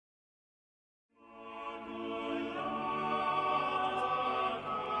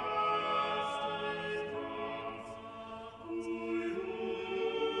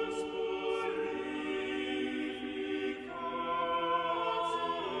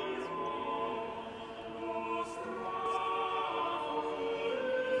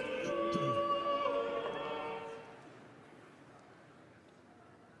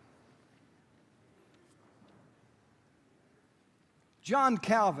John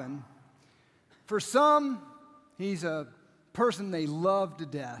Calvin, for some, he's a person they love to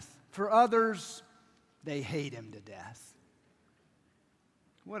death. For others, they hate him to death.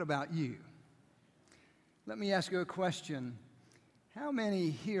 What about you? Let me ask you a question. How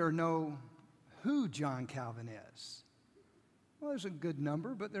many here know who John Calvin is? Well, there's a good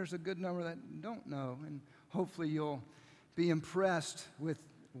number, but there's a good number that don't know, and hopefully you'll be impressed with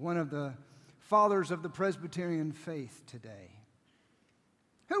one of the fathers of the Presbyterian faith today.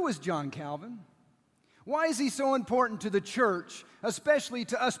 Who was John Calvin? Why is he so important to the church, especially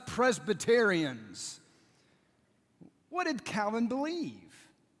to us Presbyterians? What did Calvin believe?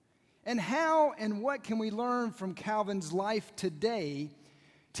 And how and what can we learn from Calvin's life today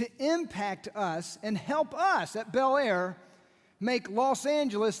to impact us and help us at Bel Air make Los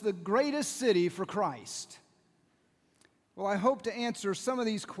Angeles the greatest city for Christ? Well, I hope to answer some of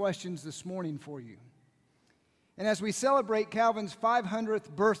these questions this morning for you. And as we celebrate Calvin's 500th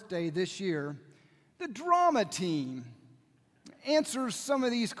birthday this year, the drama team answers some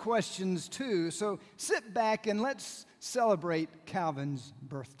of these questions too. So sit back and let's celebrate Calvin's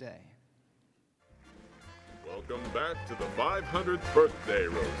birthday. Welcome back to the 500th birthday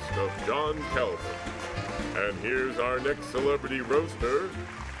roast of John Calvin. And here's our next celebrity roaster,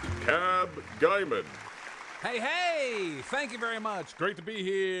 Cab Guyman. Hey, thank you very much. Great to be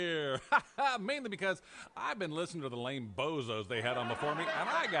here. Mainly because I've been listening to the lame bozos they had on before me, and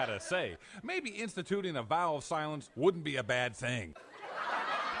I gotta say, maybe instituting a vow of silence wouldn't be a bad thing.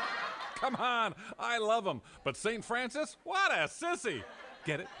 Come on, I love them. But St. Francis, what a sissy.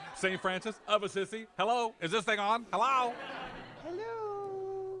 Get it? St. Francis of Assisi. Hello? Is this thing on? Hello?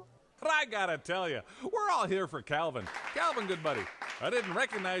 Hello? I gotta tell you, we're all here for Calvin. Calvin, good buddy, I didn't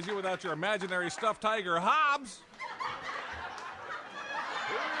recognize you without your imaginary stuffed tiger, Hobbs.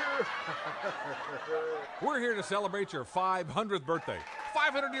 We're here to celebrate your 500th birthday.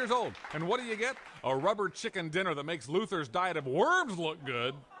 500 years old. And what do you get? A rubber chicken dinner that makes Luther's diet of worms look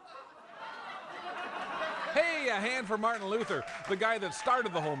good. Hey, a hand for Martin Luther, the guy that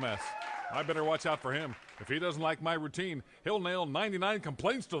started the whole mess. I better watch out for him. If he doesn't like my routine, he'll nail 99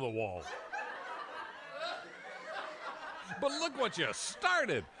 complaints to the wall. But look what you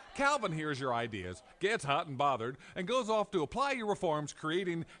started. Calvin hears your ideas, gets hot and bothered, and goes off to apply your reforms,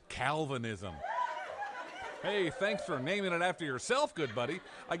 creating Calvinism. Hey, thanks for naming it after yourself, good buddy.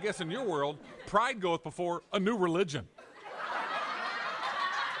 I guess in your world, pride goeth before a new religion.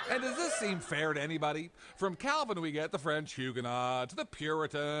 And does this seem fair to anybody? From Calvin we get the French Huguenots, the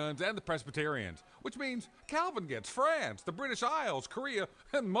Puritans, and the Presbyterians, which means Calvin gets France, the British Isles, Korea,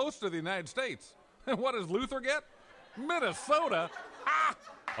 and most of the United States. And what does Luther get? Minnesota? Ah!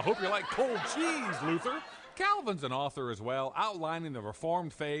 I hope you like cold cheese, Luther. Calvin's an author as well, outlining the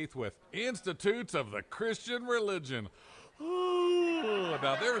Reformed faith with Institutes of the Christian Religion. Ooh,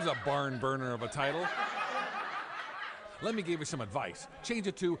 now there's a barn burner of a title. Let me give you some advice. Change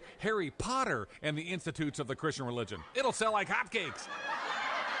it to Harry Potter and the Institutes of the Christian Religion. It'll sell like hotcakes.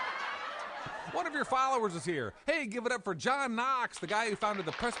 One of your followers is here. Hey, give it up for John Knox, the guy who founded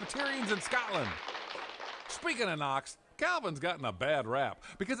the Presbyterians in Scotland. Speaking of Knox, Calvin's gotten a bad rap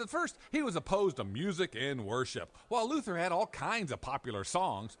because at first he was opposed to music and worship, while Luther had all kinds of popular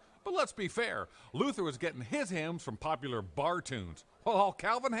songs. But let's be fair, Luther was getting his hymns from popular bar tunes, while all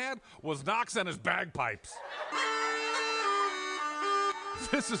Calvin had was Knox and his bagpipes.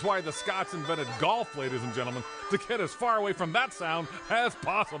 This is why the Scots invented golf, ladies and gentlemen, to get as far away from that sound as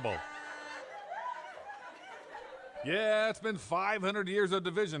possible. Yeah, it's been 500 years of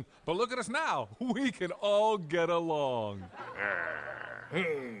division, but look at us now. We can all get along.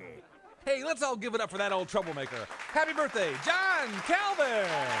 Hey, let's all give it up for that old troublemaker. Happy birthday, John Calvin!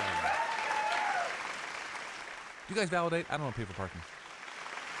 You guys validate? I don't want to pay for parking.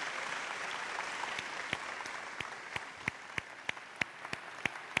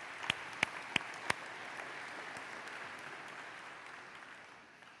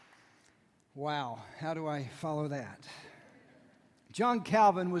 Wow, how do I follow that? John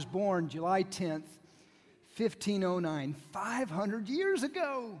Calvin was born July 10th, 1509, 500 years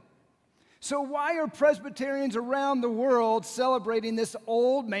ago. So why are Presbyterians around the world celebrating this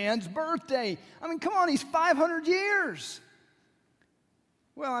old man's birthday? I mean, come on, he's 500 years.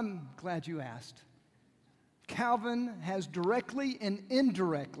 Well, I'm glad you asked. Calvin has directly and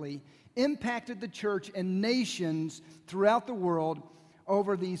indirectly impacted the church and nations throughout the world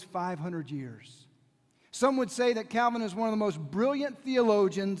over these 500 years. Some would say that Calvin is one of the most brilliant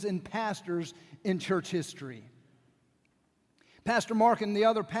theologians and pastors in church history. Pastor Mark and the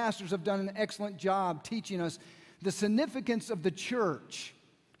other pastors have done an excellent job teaching us the significance of the church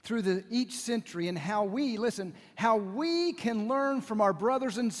through each century and how we can learn from our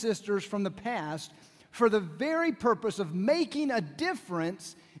brothers and sisters from the past for the very purpose of making a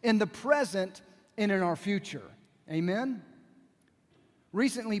difference in the present and in our future. Amen?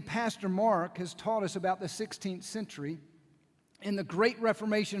 Recently, Pastor Mark has taught us about the 16th century and the Great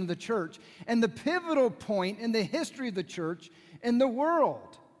Reformation of the church and the pivotal point in the history of the church and the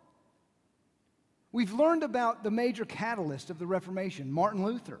world. We've learned about the major catalyst of the Reformation, Martin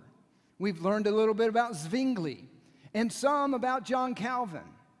Luther. We've learned a little bit about Zwingli and some about John Calvin.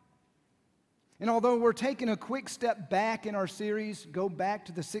 And although we're taking a quick step back in our series, go back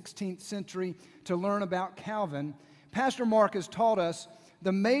to the 16th century to learn about Calvin, Pastor Mark has taught us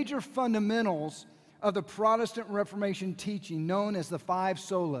the major fundamentals of the Protestant Reformation teaching known as the five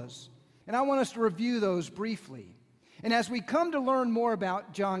solas. And I want us to review those briefly. And as we come to learn more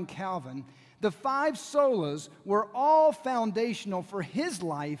about John Calvin, the five solas were all foundational for his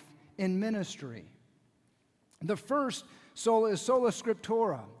life and ministry. The first sola is sola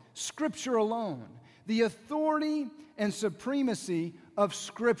scriptura, Scripture alone, the authority and supremacy of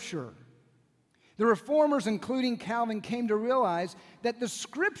Scripture. The Reformers, including Calvin, came to realize that the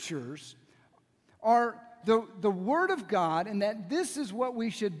Scriptures are the Word of God and that this is what we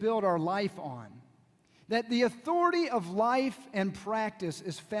should build our life on. That the authority of life and practice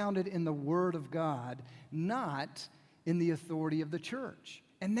is founded in the Word of God, not in the authority of the church.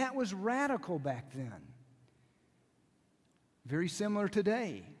 And that was radical back then. Very similar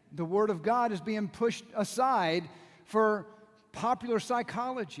today. The Word of God is being pushed aside for popular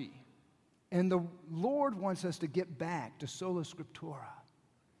psychology. And the Lord wants us to get back to sola scriptura.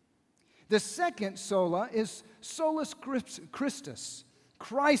 The second sola is solus Christus,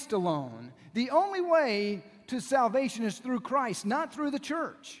 Christ alone. The only way to salvation is through Christ, not through the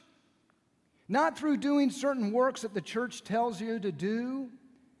church. Not through doing certain works that the church tells you to do,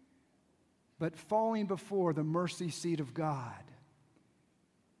 but falling before the mercy seat of God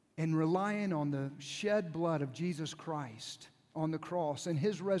and relying on the shed blood of Jesus Christ on the cross and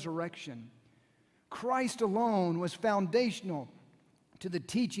His resurrection. Christ alone was foundational to the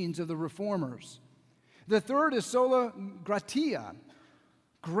teachings of the Reformers. The third is sola gratia,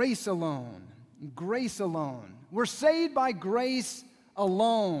 grace alone. Grace alone. We're saved by grace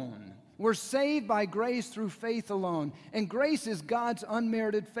alone. We're saved by grace through faith alone. And grace is God's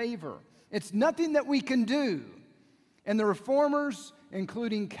unmerited favor. It's nothing that we can do. And the Reformers,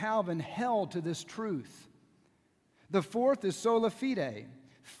 including Calvin, held to this truth. The fourth is sola fide,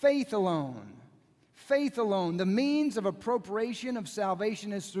 faith alone. Faith alone. The means of appropriation of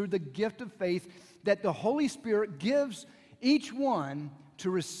salvation is through the gift of faith that the Holy Spirit gives each one to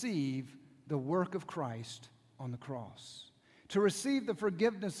receive the work of Christ on the cross, to receive the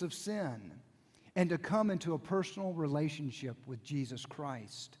forgiveness of sin, and to come into a personal relationship with Jesus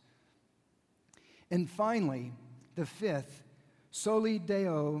Christ. And finally, the fifth, soli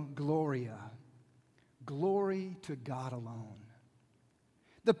Deo gloria, glory to God alone.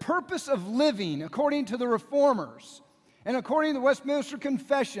 The purpose of living, according to the Reformers and according to the Westminster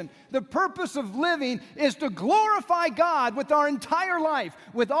Confession, the purpose of living is to glorify God with our entire life,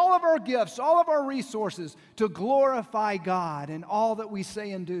 with all of our gifts, all of our resources, to glorify God in all that we say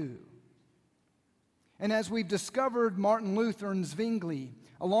and do. And as we've discovered, Martin Luther and Zwingli,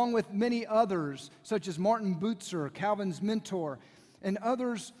 along with many others, such as Martin Bucer, Calvin's mentor, and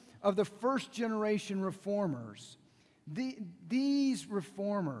others of the first generation reformers, these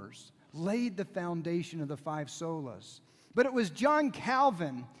reformers laid the foundation of the five solas. But it was John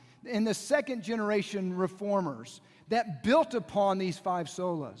Calvin and the second generation reformers that built upon these five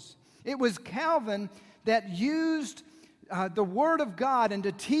solas. It was Calvin that used the Word of God and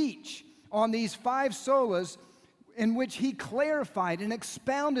to teach on these five solas, in which he clarified and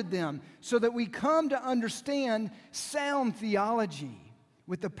expounded them so that we come to understand sound theology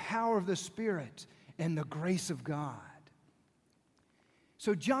with the power of the Spirit and the grace of God.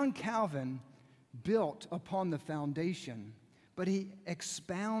 So John Calvin built upon the foundation, but he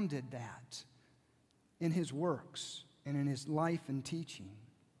expounded that in his works and in his life and teaching.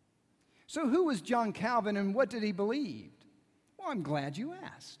 So who was John Calvin and what did he believe? Well, I'm glad you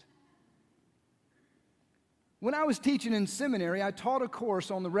asked. When I was teaching in seminary, I taught a course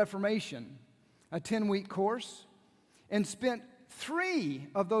on the Reformation, a 10-week course, and spent 3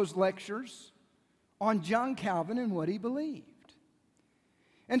 of those lectures on John Calvin and what he believed.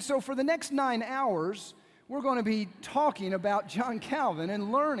 And so for the next 9 hours, we're going to be talking about John Calvin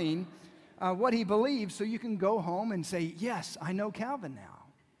and learning what he believes so you can go home and say, yes, I know Calvin now.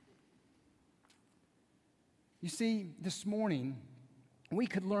 You see, this morning, we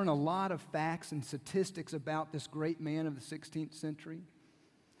could learn a lot of facts and statistics about this great man of the 16th century.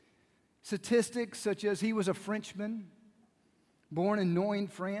 Statistics such as he was a Frenchman, born in Noyon,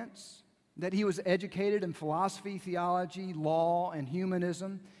 France, that he was educated in philosophy, theology, law, and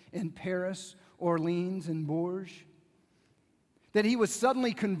humanism in Paris, Orleans, and Bourges, that he was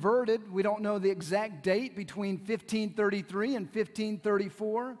suddenly converted, we don't know the exact date, between 1533 and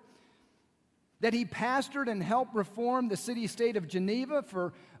 1534, that he pastored and helped reform the city-state of Geneva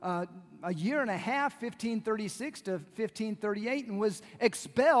for a year and a half, 1536 to 1538, and was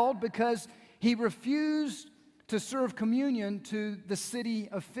expelled because he refused to serve communion to the city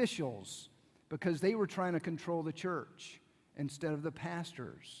officials because they were trying to control the church instead of the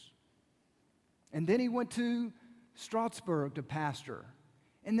pastors. And then he went to Strasbourg to pastor.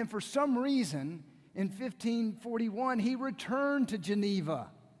 And then for some reason, in 1541, he returned to Geneva.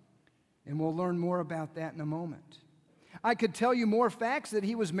 And we'll learn more about that in a moment. I could tell you more facts that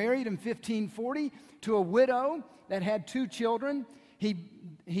he was married in 1540 to a widow that had 2 children.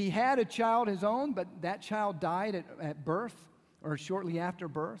 He had a child his own, but that child died at birth or shortly after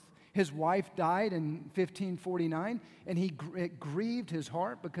birth. His wife died in 1549, and it grieved his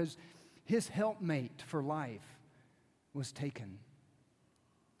heart because his helpmate for life was taken.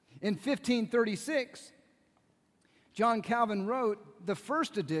 In 1536, John Calvin wrote the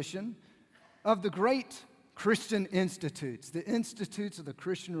first edition of the great Christian Institutes, the Institutes of the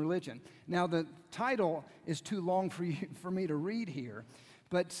Christian Religion. Now, the title is too long for me to read here,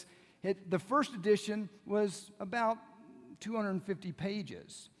 but the first edition was about 250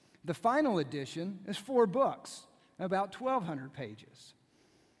 pages. The final edition is 4 books, about 1,200 pages.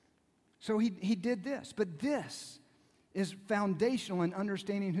 So he did this, but this is foundational in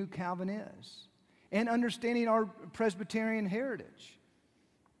understanding who Calvin is and understanding our Presbyterian heritage.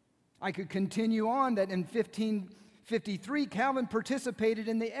 I could continue on that in 1553, Calvin participated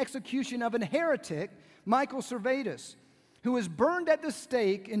in the execution of a heretic, Michael Servetus, who was burned at the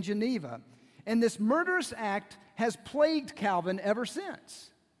stake in Geneva, and this murderous act has plagued Calvin ever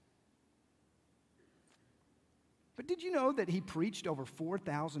since. But did you know that he preached over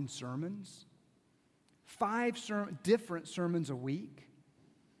 4,000 sermons? 5 different sermons a week.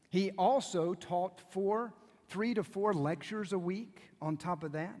 He also taught 3 to 4 lectures a week on top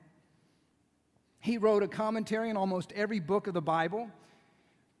of that. He wrote a commentary on almost every book of the Bible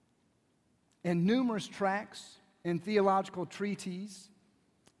and numerous tracts and theological treatises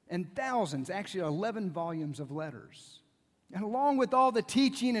and thousands, actually 11 volumes of letters. And along with all the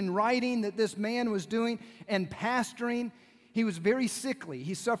teaching and writing that this man was doing and pastoring, he was very sickly.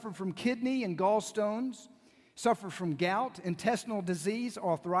 He suffered from kidney and gallstones, suffered from gout, intestinal disease,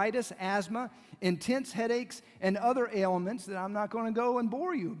 arthritis, asthma, intense headaches, and other ailments that I'm not going to go and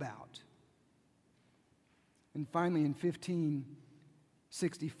bore you about. And finally, in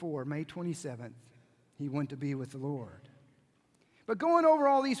 1564, May 27th, he went to be with the Lord. But going over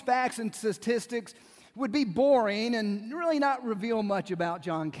all these facts and statistics would be boring and really not reveal much about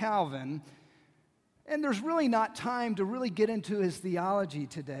John Calvin. And there's really not time to really get into his theology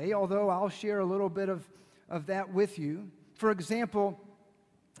today, although I'll share a little bit of that with you. For example,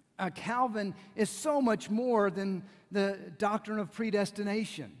 Calvin is so much more than the doctrine of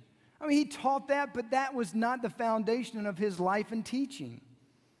predestination. I mean, he taught that, but that was not the foundation of his life and teaching.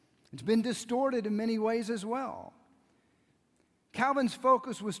 It's been distorted in many ways as well. Calvin's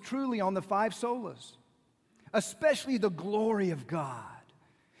focus was truly on the 5 solas, especially the glory of God,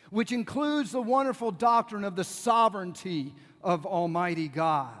 which includes the wonderful doctrine of the sovereignty of Almighty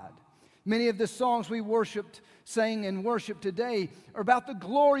God. Many of the songs we sang in worship today are about the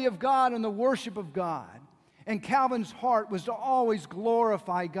glory of God and the worship of God. And Calvin's heart was to always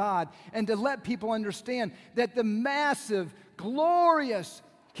glorify God and to let people understand that the massive, glorious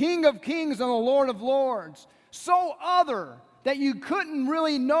King of Kings and the Lord of Lords, so other that you couldn't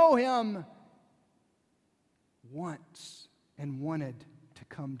really know him, once and wanted to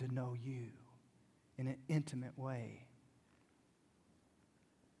come to know you in an intimate way.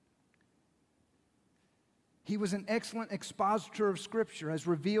 He was an excellent expositor of Scripture as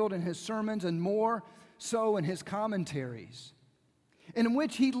revealed in his sermons and more so in his commentaries, in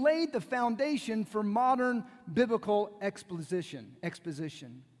which he laid the foundation for modern biblical exposition.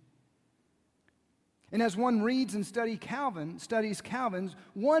 And as one reads and studies Calvin's,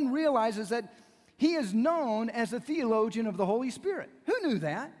 one realizes that he is known as a theologian of the Holy Spirit. Who knew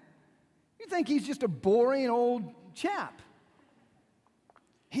that? You think he's just a boring old chap.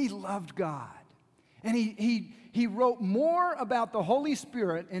 He loved God. And he wrote more about the Holy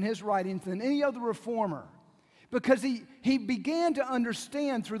Spirit in his writings than any other reformer, because he began to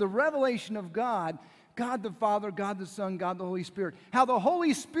understand through the revelation of God, God the Father, God the Son, God the Holy Spirit, how the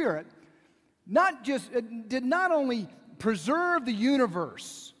Holy Spirit did not only preserve the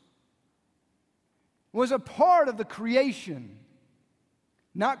universe, was a part of the creation.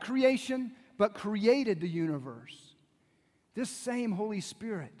 Not creation, but created the universe. This same Holy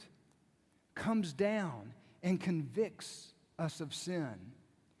Spirit comes down and convicts us of sin,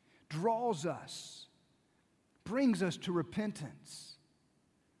 draws us, brings us to repentance,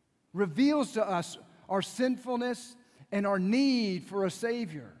 reveals to us our sinfulness and our need for a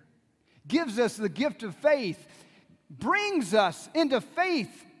Savior, gives us the gift of faith, brings us into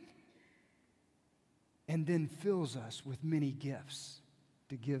faith, and then fills us with many gifts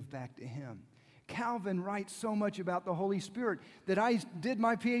to give back to Him. Calvin writes so much about the Holy Spirit that I did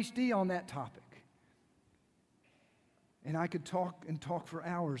my PhD on that topic. And I could talk for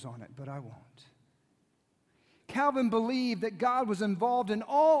hours on it, but I won't. Calvin believed that God was involved in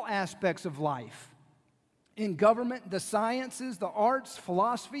all aspects of life. In government, the sciences, the arts,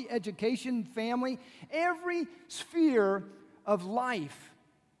 philosophy, education, family, every sphere of life,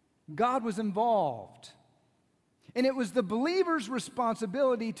 God was involved. And it was the believer's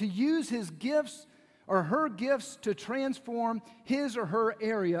responsibility to use his gifts or her gifts to transform his or her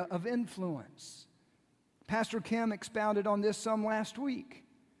area of influence. Pastor Kim expounded on this some last week.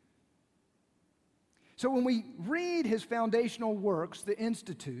 So when we read his foundational works, the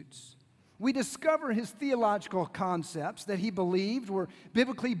Institutes, we discover his theological concepts that he believed were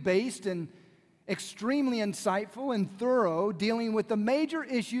biblically based and extremely insightful and thorough, dealing with the major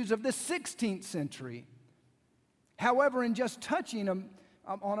issues of the 16th century. However, in just touching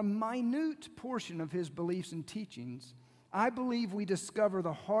on a minute portion of his beliefs and teachings, I believe we discover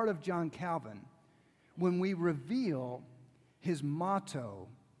the heart of John Calvin when we reveal his motto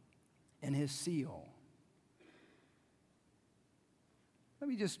and his seal. Let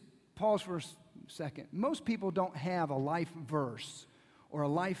me just pause for a second. Most people don't have a life verse or a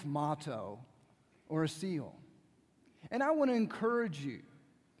life motto or a seal. And I want to encourage you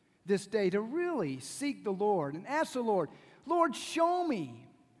this day to really seek the Lord and ask the Lord, Lord, show me,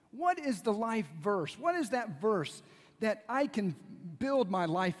 what is the life verse? What is that verse that I can build my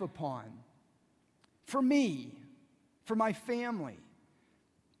life upon for me, for my family?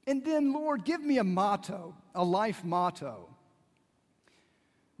 And then, Lord, give me a motto, a life motto.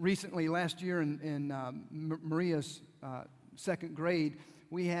 Recently, last year in Maria's second grade,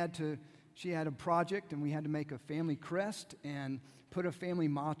 she had a project and we had to make a family crest and put a family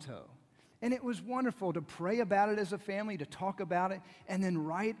motto. And it was wonderful to pray about it as a family, to talk about it, and then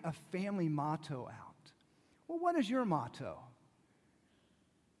write a family motto out. Well, what is your motto?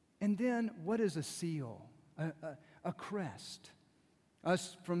 And then, what is a seal, a crest?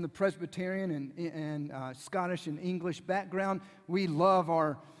 Us from the Presbyterian and Scottish and English background, we love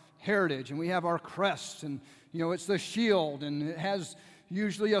our heritage, and we have our crests, and it's the shield, and it has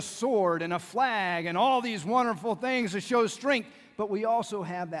usually a sword and a flag and all these wonderful things to show strength, but we also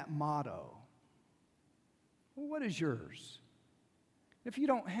have that motto. Well, what is yours? If you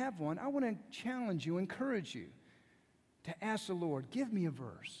don't have one, I want to challenge you, encourage you to ask the Lord, give me a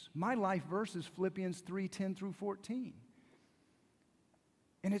verse. My life verse is Philippians 3:10 through 14.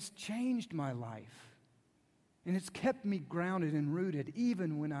 And it's changed my life. And it's kept me grounded and rooted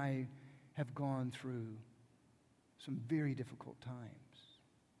even when I have gone through some very difficult times.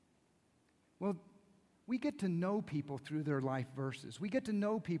 Well, we get to know people through their life verses. We get to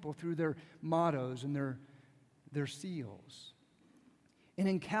know people through their mottos and their seals. And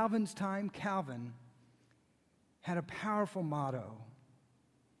in Calvin's time, Calvin had a powerful motto.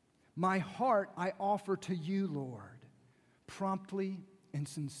 My heart I offer to you, Lord, promptly and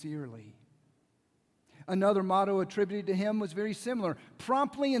sincerely. Another motto attributed to him was very similar,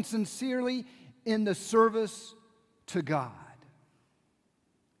 promptly and sincerely in the service to God.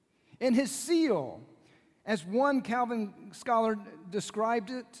 And his seal, as one Calvin scholar described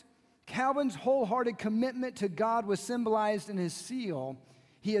it, Calvin's wholehearted commitment to God was symbolized in his seal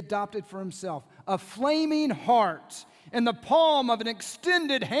he adopted for himself, a flaming heart in the palm of an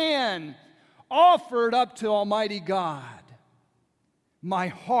extended hand offered up to Almighty God. My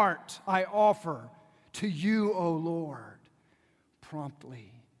heart I offer to you, O Lord,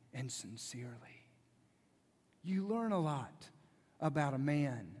 promptly and sincerely. You learn a lot about a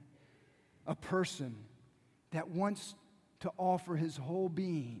man, a person that wants to offer his whole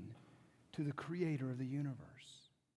being to the Creator of the universe.